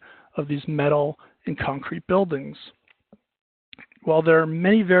strategy of these metal and concrete buildings. While there are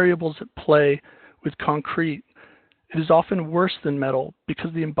many variables at play with concrete, it is often worse than metal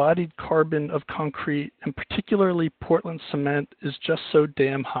because the embodied carbon of concrete, and particularly Portland cement, is just so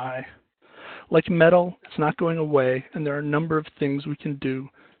damn high. Like metal, it's not going away, and there are a number of things we can do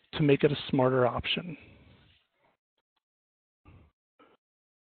to make it a smarter option.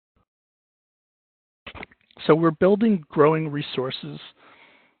 So we're building growing resources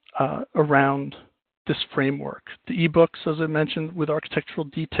around this framework. The ebooks, as I mentioned, with architectural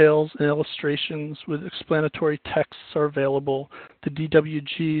details and illustrations with explanatory texts are available. The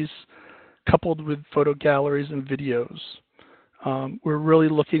DWGs, coupled with photo galleries and videos. We're really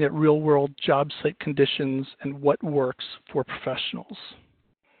looking at real-world job site conditions and what works for professionals.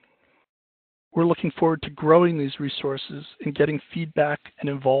 We're looking forward to growing these resources and getting feedback and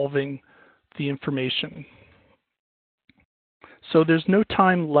evolving the information. So there's no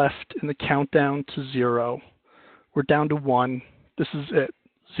time left in the countdown to 0. We're down to 1. This is it.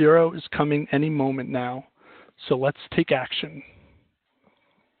 0 is coming any moment now. So let's take action.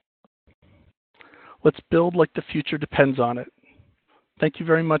 Let's build like the future depends on it. Thank you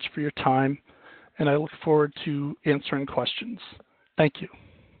very much for your time, and I look forward to answering questions. Thank you.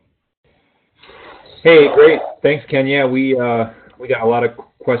 Hey, great. Thanks, Ken. Yeah, we got a lot of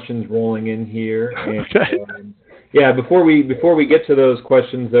questions rolling in here. And, okay. Yeah, before we get to those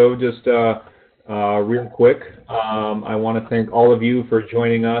questions, though, just real quick, I want to thank all of you for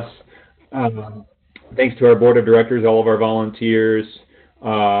joining us. Thanks to our board of directors, all of our volunteers,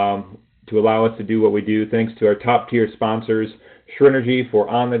 to allow us to do what we do. Thanks to our top-tier sponsors, Shrinergy for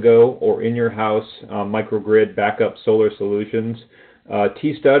on-the-go or in-your-house microgrid backup solar solutions,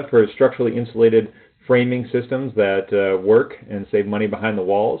 T-Stud for structurally insulated framing systems that work and save money behind the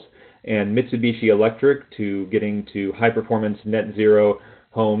walls, and Mitsubishi Electric to getting to high-performance net zero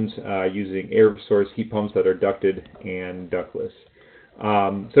homes using air source heat pumps that are ducted and ductless.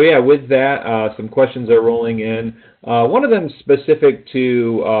 So yeah, with that, some questions are rolling in. One of them specific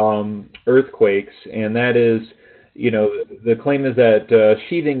to earthquakes, and that is, the claim is that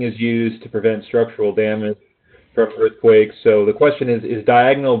sheathing is used to prevent structural damage from earthquakes. So the question is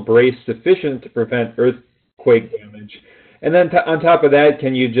diagonal brace sufficient to prevent earthquake damage? And then on top of that,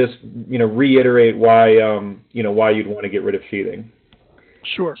 can you just, reiterate why, why you'd want to get rid of sheathing?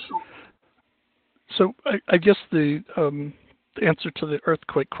 Sure. So I guess the answer to the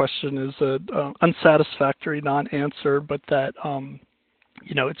earthquake question is an unsatisfactory non-answer, but that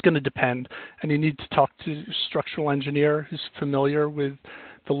it's going to depend, and you need to talk to a structural engineer who's familiar with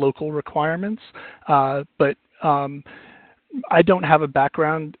the local requirements. But I don't have a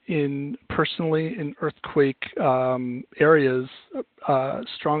background personally in earthquake areas,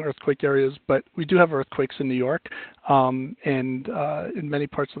 strong earthquake areas, but we do have earthquakes in New York and in many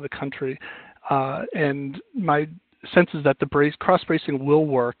parts of the country. And my sense is that the cross bracing will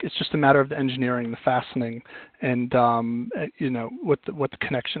work. It's just a matter of the engineering, the fastening, and what the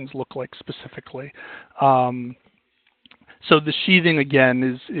connections look like specifically. So the sheathing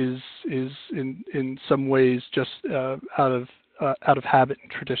again is in some ways just out of habit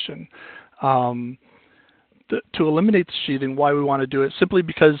and tradition. To eliminate the sheathing, why we want to do it, simply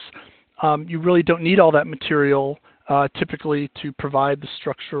because you really don't need all that material typically to provide the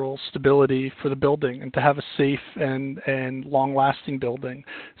structural stability for the building and to have a safe and long-lasting building.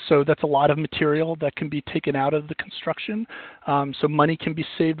 So that's a lot of material that can be taken out of the construction. So money can be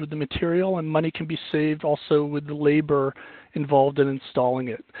saved with the material, and money can be saved also with the labor involved in installing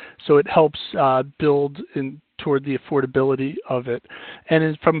it. So it helps build toward the affordability of it.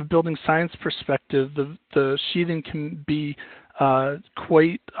 And from a building science perspective, the sheathing can be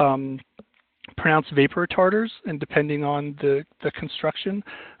quite pronounced vapor retarders, and depending on the construction.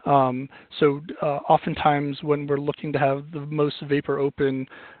 So oftentimes when we're looking to have the most vapor open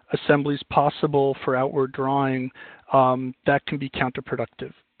assemblies possible for outward drawing, that can be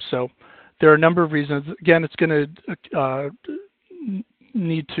counterproductive. So there are a number of reasons. Again, it's going to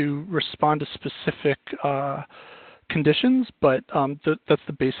need to respond to specific conditions, but that's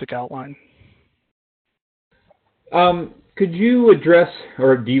the basic outline. Could you address,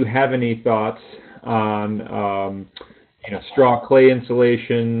 or do you have any thoughts on, straw clay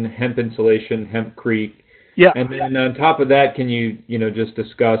insulation, hemp insulation, hempcrete? Yeah. And then on top of that, can you, just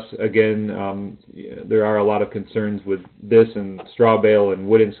discuss again? There are a lot of concerns with this and straw bale and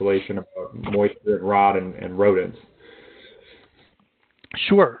wood insulation about moisture and rot and rodents.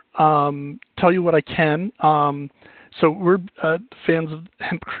 Sure. Tell you what I can. So we're fans of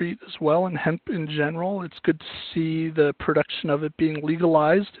hempcrete as well, and hemp in general. It's good to see the production of it being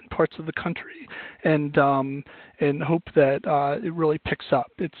legalized in parts of the country, and hope that it really picks up.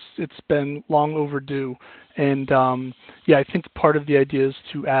 It's been long overdue, and I think part of the idea is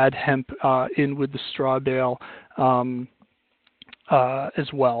to add hemp in with the straw bale as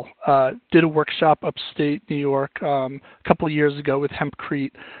well. Did a workshop upstate New York a couple of years ago with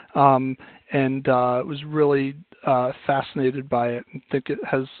hempcrete, and was really fascinated by it and think it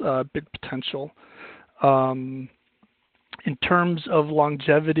has big potential. In terms of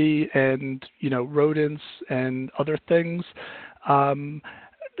longevity and rodents and other things,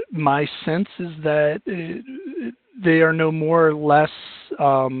 my sense is that they are no more or less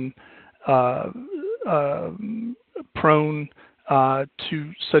prone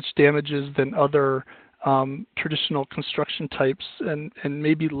to such damages than other traditional construction types, and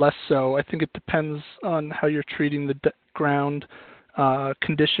maybe less so. I think it depends on how you're treating the ground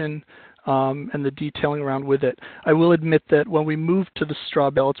condition and the detailing around with it. I will admit that when we move to the straw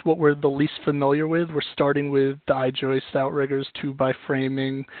bale, it's what we're the least familiar with. We're starting with the I-joist outriggers, 2x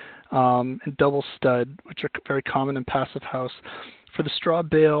framing, and double stud, which are very common in passive house. For the straw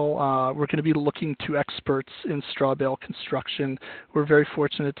bale, we're going to be looking to experts in straw bale construction. We're very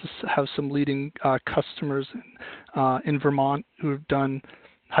fortunate to have some leading customers in Vermont who have done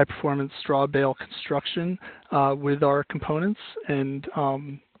high-performance straw bale construction with our components, and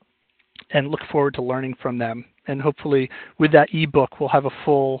look forward to learning from them. And hopefully, with that ebook, we'll have a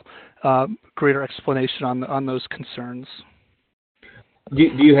full, greater explanation on those concerns. Do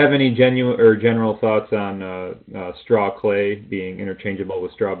you have any genuine or general thoughts on straw clay being interchangeable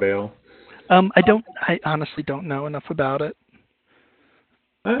with straw bale? I honestly don't know enough about it,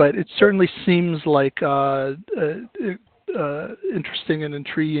 but it certainly seems like interesting and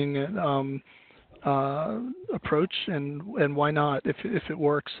intriguing. approach, and why not if it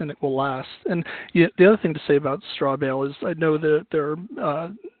works and it will last. And yeah, the other thing to say about straw bale is I know that there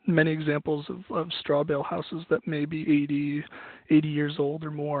are many examples of straw bale houses that may be 80 years old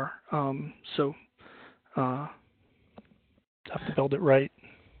or more. So have to build it right.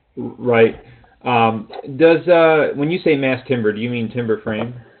 Right. When you say mass timber, do you mean timber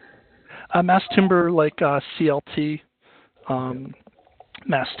frame? Mass timber like CLT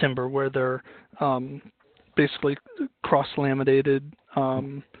mass timber, where they're basically cross-laminated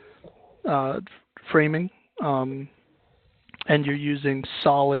framing, and you're using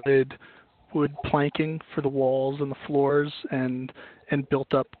solid wood planking for the walls and the floors, and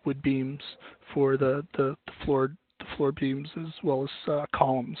built-up wood beams for the floor beams as well as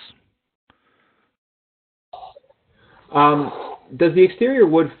columns. Does the exterior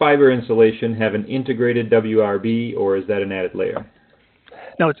wood fiber insulation have an integrated WRB, or is that an added layer?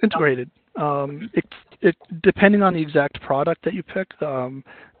 No, it's integrated. It depending on the exact product that you pick,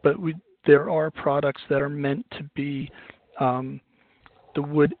 but there are products that are meant to be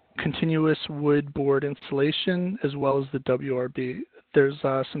the continuous wood board insulation as well as the WRB. There's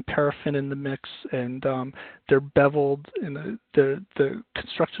some paraffin in the mix, and they're beveled, and they're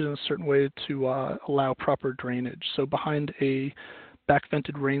constructed in a certain way to allow proper drainage. So behind a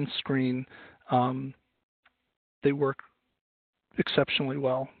back-vented rain screen, they work exceptionally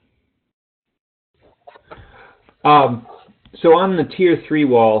well. So on the Tier 3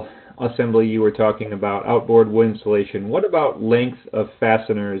 wall assembly you were talking about, outboard wood insulation, what about length of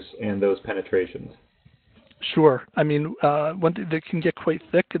fasteners and those penetrations? Sure. I mean, they can get quite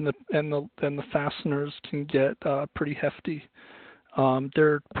thick, and the fasteners can get pretty hefty.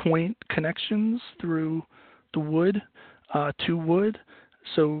 There are point connections through the wood to wood,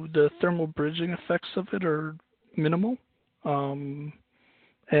 so the thermal bridging effects of it are minimal.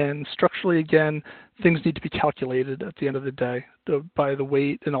 And structurally, again, things need to be calculated at the end of the day by the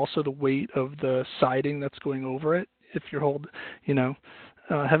weight, and also the weight of the siding that's going over it. If you're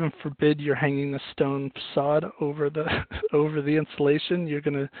heaven forbid you're hanging a stone facade over the insulation, you're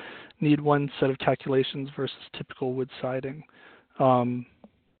going to need one set of calculations versus typical wood siding. But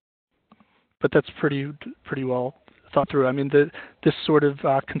that's pretty well thought through. I mean, this sort of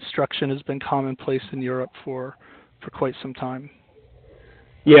construction has been commonplace in Europe for quite some time.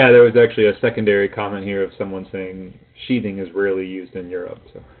 Yeah, there was actually a secondary comment here of someone saying sheathing is rarely used in Europe.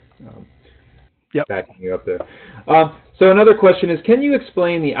 So, yep. Backing you up there. So another question is, can you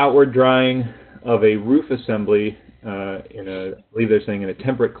explain the outward drying of a roof assembly I believe they're saying in a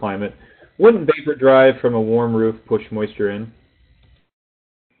temperate climate? Wouldn't vapor dry from a warm roof push moisture in?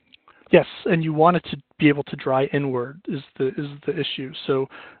 Yes, and you want it to be able to dry inward is the issue. So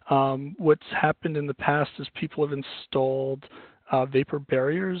what's happened in the past is people have installed vapor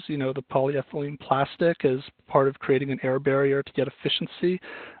barriers, the polyethylene plastic, as part of creating an air barrier to get efficiency.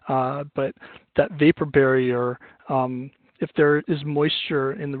 But that vapor barrier, if there is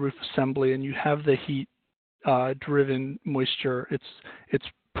moisture in the roof assembly and you have the heat driven moisture, it's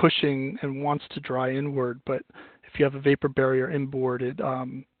pushing and wants to dry inward. But if you have a vapor barrier inboard, it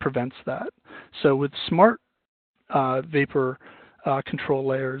prevents that. So with smart vapor control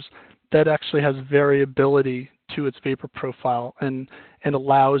layers, that actually has variability to its vapor profile and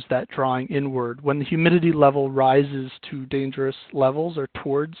allows that drying inward. When the humidity level rises to dangerous levels or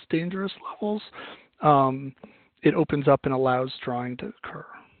towards dangerous levels, it opens up and allows drying to occur.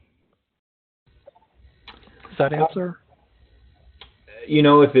 Does that answer?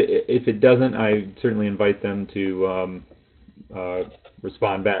 If it doesn't, I certainly invite them to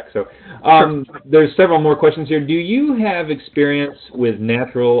respond back. So Sure. There's several more questions here. Do you have experience with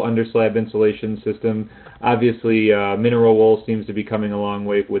natural underslab insulation system? Obviously, mineral wool seems to be coming a long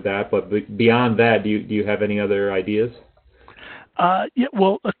way with that, but beyond that, do you have any other ideas? Yeah,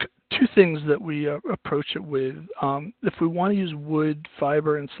 well, two things that we approach it with. If we want to use wood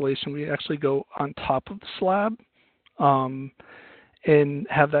fiber insulation, we actually go on top of the slab and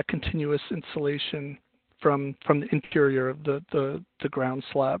have that continuous insulation from the interior of the ground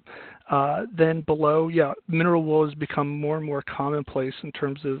slab. Then below, mineral wool has become more and more commonplace in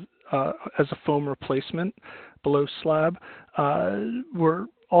terms of as a foam replacement below slab. We're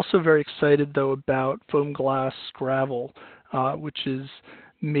also very excited though about foam glass gravel, which is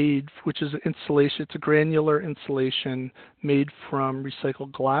insulation. It's a granular insulation made from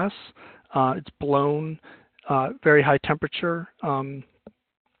recycled glass. It's blown very high temperature.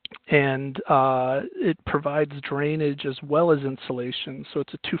 And it provides drainage as well as insulation, so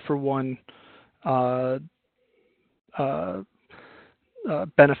it's a 2-for-1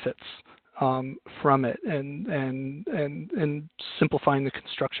 benefits from it, and simplifying the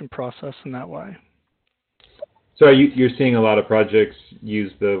construction process in that way. So you're seeing a lot of projects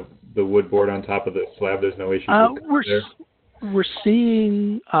use the wood board on top of the slab. There's no issues with that there? We're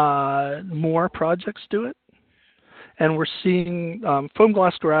seeing more projects do it. And we're seeing foam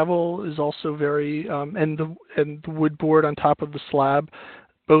glass gravel is also very, and the wood board on top of the slab,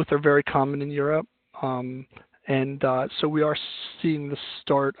 both are very common in Europe. So we are seeing the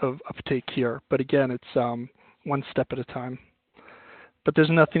start of uptake here. But again, it's one step at a time. But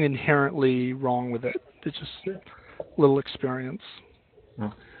there's nothing inherently wrong with it. It's just little experience.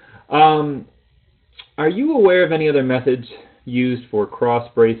 Are you aware of any other methods used for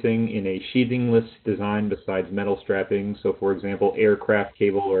cross-bracing in a sheathingless design besides metal strapping? So, for example, aircraft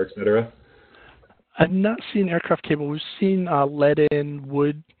cable or etc.? I've not seen aircraft cable. We've seen lead-in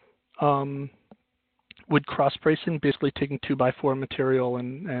wood cross-bracing, basically taking 2x4 material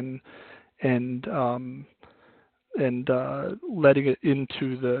and letting it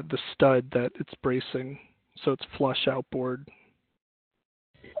into the stud that it's bracing, so it's flush outboard.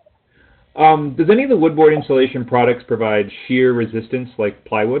 Does any of the woodboard insulation products provide shear resistance like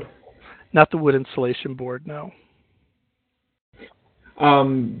plywood? Not the wood insulation board, no.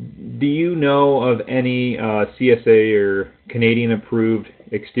 Do you know of any CSA or Canadian-approved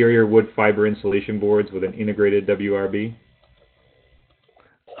exterior wood fiber insulation boards with an integrated WRB?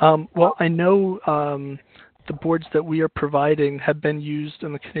 Well, I know the boards that we are providing have been used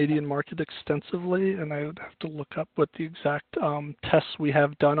in the Canadian market extensively, and I would have to look up what the exact tests we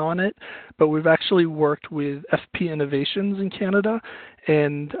have done on it. But we've actually worked with FP Innovations in Canada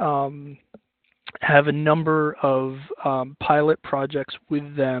and have a number of pilot projects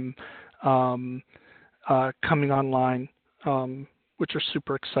with them coming online, which are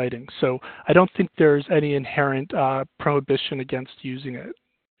super exciting. So I don't think there's any inherent prohibition against using it.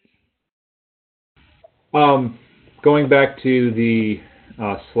 Going back to the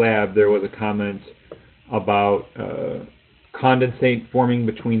slab, there was a comment about condensate forming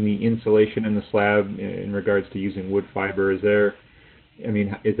between the insulation and the slab in regards to using wood fiber. Is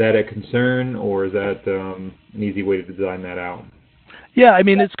that a concern, or is that an easy way to design that out? Yeah,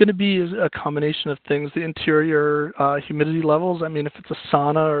 it's going to be a combination of things. The interior humidity levels, if it's a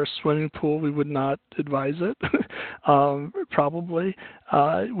sauna or a swimming pool, we would not advise it, probably.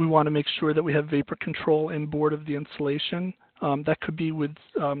 We want to make sure that we have vapor control inboard of the insulation. That could be with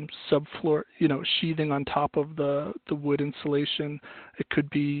subfloor, sheathing on top of the wood insulation. It could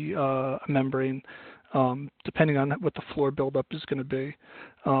be a membrane, depending on what the floor buildup is going to be.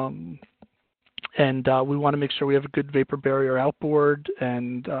 And we want to make sure we have a good vapor barrier outboard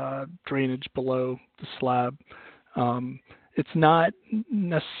and drainage below the slab. It's not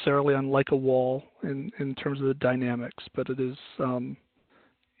necessarily unlike a wall in terms of the dynamics, but it is, I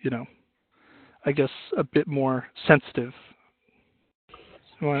guess a bit more sensitive. So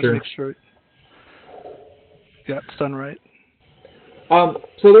we want to make sure, it's done right.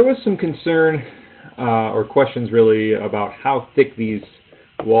 So there was some concern or questions really about how thick these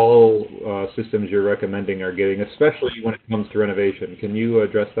wall systems you're recommending are getting, especially when it comes to renovation. Can you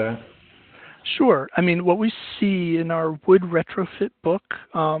address that? Sure. What we see in our wood retrofit book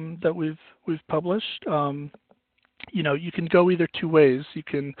that we've published, you can go either two ways. You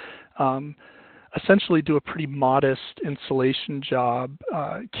can essentially do a pretty modest insulation job,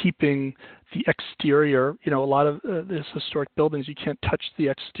 keeping the exterior. A lot of these historic buildings, you can't touch the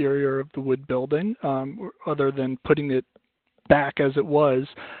exterior of the wood building other than putting it back as it was.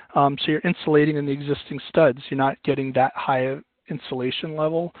 So you're insulating in the existing studs. You're not getting that high insulation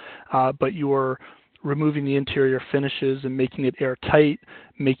level, but you're removing the interior finishes and making it airtight,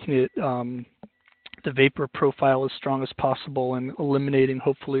 making it the vapor profile as strong as possible, and eliminating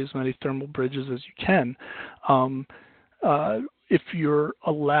hopefully as many thermal bridges as you can. If you're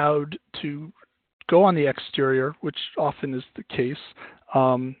allowed to go on the exterior, which often is the case,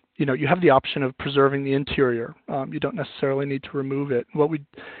 you have the option of preserving the interior. You don't necessarily need to remove it. What we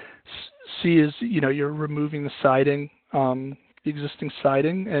see is, you're removing the siding, the existing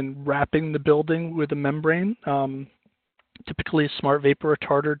siding, and wrapping the building with a membrane, typically a Smart Vapor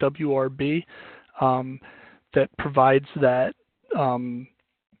Retarder, WRB, that provides that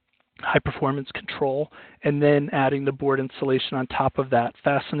high performance control, and then adding the board insulation on top of that,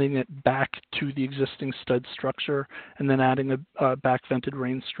 fastening it back to the existing stud structure, and then adding a back vented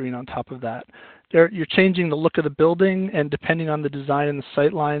rain screen on top of that. You're changing the look of the building, and depending on the design and the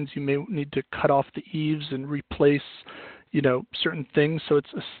sight lines, you may need to cut off the eaves and replace certain things so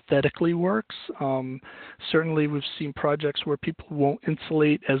it's aesthetically works. Certainly we've seen projects where people won't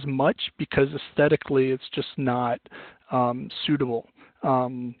insulate as much because aesthetically it's just not suitable.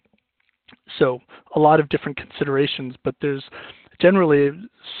 So a lot of different considerations, but there's generally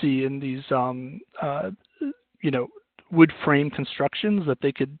see in these wood frame constructions that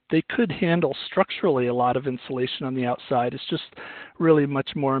they could handle structurally a lot of insulation on the outside. It's just really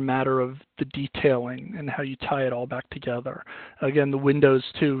much more a matter of the detailing and how you tie it all back together. Again, the windows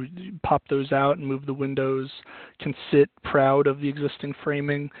too, you pop those out and move the windows, can sit proud of the existing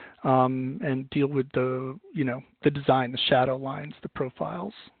framing, and deal with the design, the shadow lines, the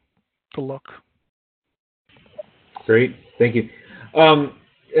profiles, the look. Great, thank you.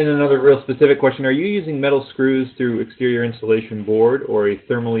 And another real specific question, are you using metal screws through exterior insulation board or a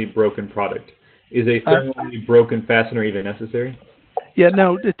thermally broken product? Is a thermally broken fastener even necessary? Yeah,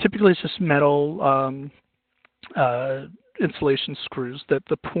 no, typically it's just metal insulation screws that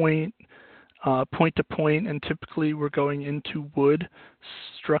the point to point, and typically we're going into wood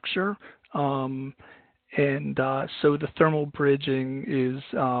structure. So the thermal bridging is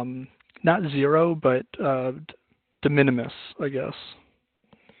not zero, but de minimis, I guess.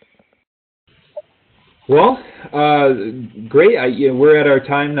 Well, great. We're at our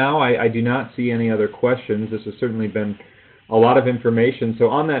time now. I do not see any other questions. This has certainly been a lot of information. So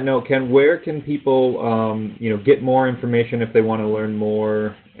on that note, Ken, where can people, get more information if they want to learn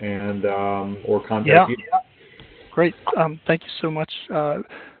more and or contact you? Great. Thank you so much,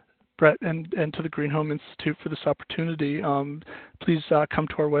 Brett, and to the Green Home Institute for this opportunity. Please come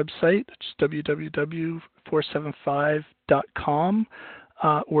to our website. It's www.475.com.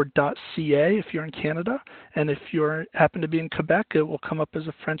 Or .ca if you're in Canada, and if you happen to be in Quebec, it will come up as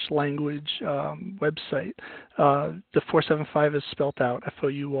a French language website. The 475 is spelt out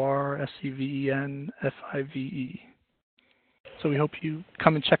FOURSEVENFIVE. So we hope you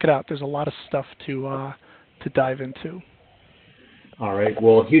come and check it out. There's a lot of stuff to dive into. All right.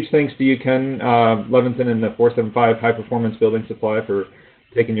 Well, huge thanks to you, Ken Levinson and the 475 High Performance Building Supply for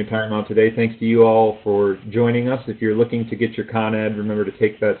taking your time out today. Thanks to you all for joining us. If you're looking to get your Con Ed, remember to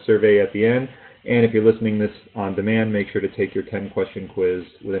take that survey at the end. And if you're listening this on demand, make sure to take your 10-question quiz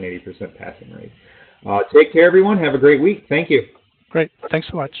with an 80% passing rate. Take care, everyone. Have a great week. Thank you. Great. Thanks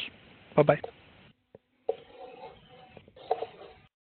so much. Bye-bye.